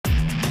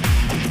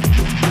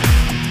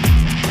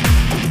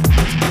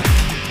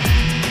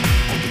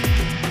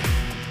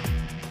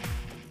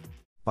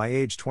By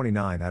age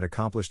 29 I'd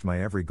accomplished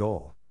my every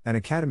goal: an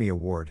Academy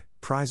Award,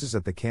 prizes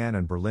at the Cannes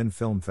and Berlin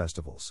film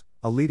festivals,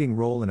 a leading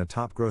role in a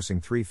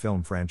top-grossing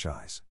 3-film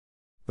franchise.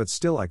 But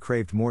still I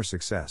craved more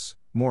success,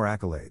 more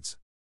accolades.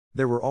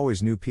 There were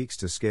always new peaks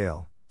to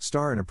scale: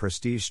 star in a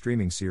prestige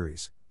streaming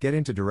series, get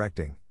into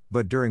directing.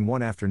 But during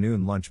one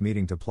afternoon lunch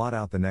meeting to plot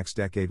out the next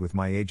decade with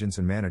my agents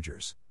and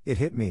managers, it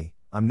hit me: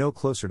 I'm no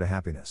closer to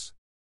happiness.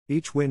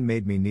 Each win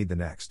made me need the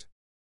next.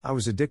 I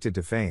was addicted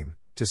to fame,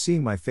 to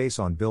seeing my face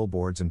on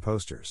billboards and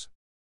posters.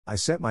 I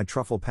set my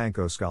truffle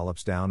panko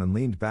scallops down and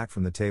leaned back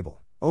from the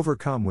table,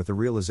 overcome with the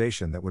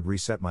realization that would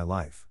reset my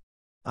life.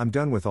 I'm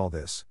done with all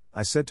this,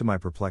 I said to my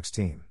perplexed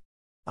team.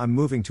 I'm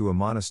moving to a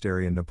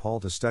monastery in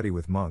Nepal to study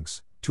with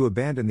monks, to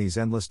abandon these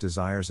endless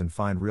desires and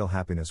find real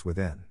happiness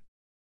within.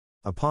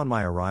 Upon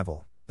my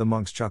arrival, the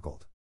monks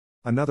chuckled.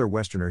 Another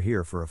Westerner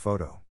here for a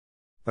photo.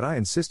 But I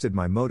insisted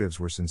my motives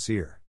were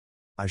sincere.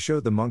 I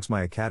showed the monks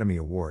my Academy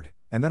Award,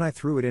 and then I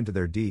threw it into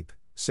their deep,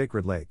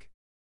 sacred lake.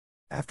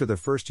 After the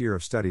first year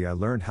of study I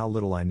learned how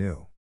little I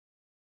knew.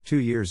 2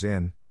 years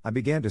in, I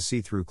began to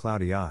see through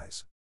cloudy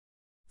eyes.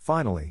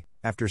 Finally,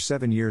 after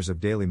 7 years of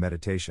daily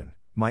meditation,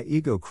 my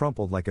ego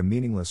crumpled like a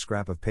meaningless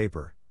scrap of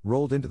paper,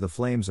 rolled into the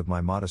flames of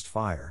my modest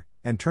fire,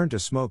 and turned to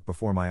smoke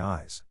before my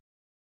eyes.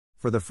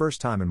 For the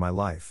first time in my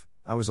life,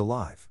 I was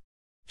alive.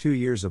 2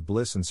 years of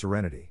bliss and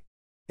serenity.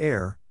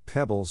 Air,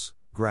 pebbles,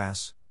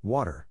 grass,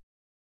 water.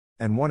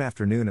 And one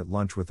afternoon at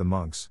lunch with the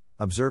monks,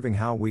 observing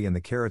how we and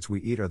the carrots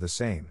we eat are the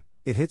same,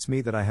 it hits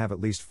me that I have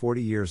at least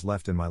 40 years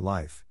left in my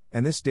life,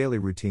 and this daily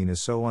routine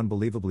is so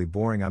unbelievably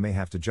boring I may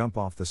have to jump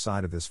off the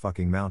side of this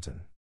fucking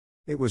mountain.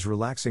 It was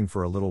relaxing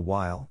for a little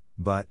while,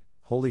 but,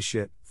 holy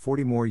shit,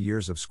 40 more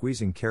years of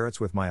squeezing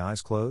carrots with my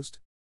eyes closed?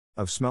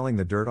 Of smelling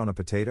the dirt on a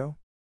potato?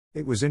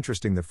 It was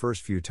interesting the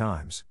first few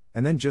times,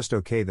 and then just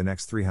okay the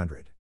next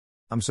 300.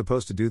 I'm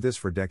supposed to do this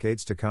for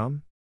decades to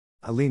come?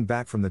 I lean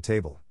back from the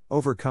table,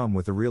 overcome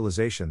with the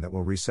realization that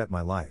will reset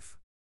my life.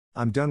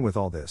 I'm done with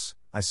all this,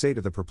 I say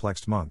to the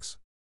perplexed monks.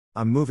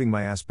 I'm moving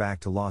my ass back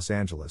to Los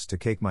Angeles to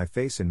cake my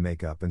face in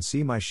makeup and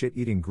see my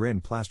shit-eating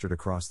grin plastered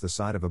across the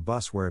side of a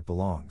bus where it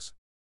belongs.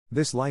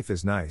 This life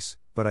is nice,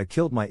 but I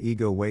killed my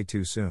ego way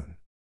too soon.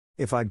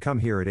 If I'd come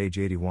here at age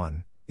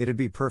 81, it'd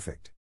be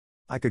perfect.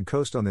 I could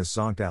coast on this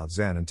zonked out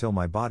zen until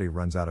my body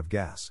runs out of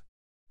gas.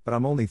 But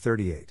I'm only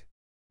 38.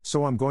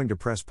 So I'm going to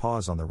press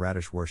pause on the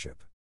radish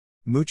worship.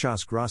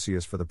 Muchas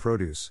gracias for the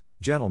produce,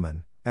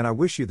 gentlemen, and I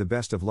wish you the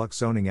best of luck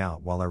zoning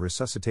out while I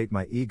resuscitate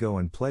my ego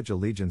and pledge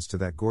allegiance to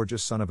that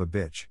gorgeous son of a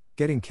bitch,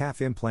 getting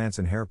calf implants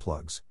and hair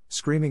plugs,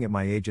 screaming at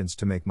my agents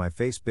to make my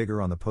face bigger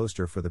on the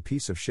poster for the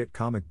piece of shit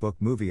comic book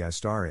movie I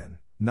star in,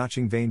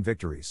 notching vain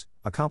victories,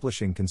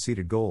 accomplishing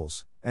conceited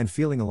goals, and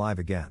feeling alive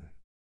again.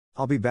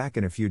 I'll be back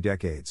in a few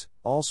decades,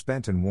 all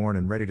spent and worn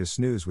and ready to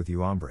snooze with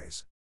you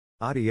hombres.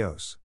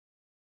 Adios.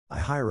 I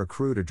hire a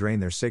crew to drain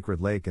their sacred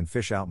lake and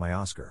fish out my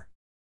Oscar.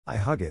 I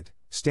hug it,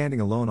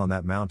 standing alone on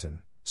that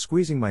mountain,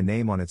 squeezing my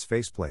name on its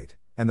faceplate,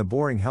 and the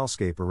boring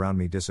hellscape around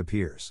me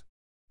disappears.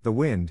 The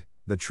wind,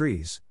 the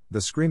trees,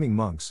 the screaming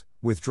monks,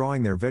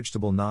 withdrawing their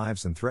vegetable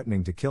knives and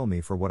threatening to kill me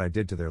for what I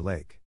did to their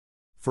lake.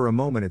 For a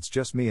moment it's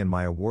just me and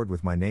my award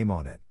with my name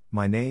on it,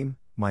 my name,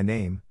 my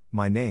name,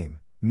 my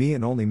name, me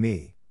and only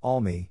me, all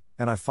me,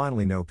 and I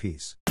finally know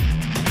peace.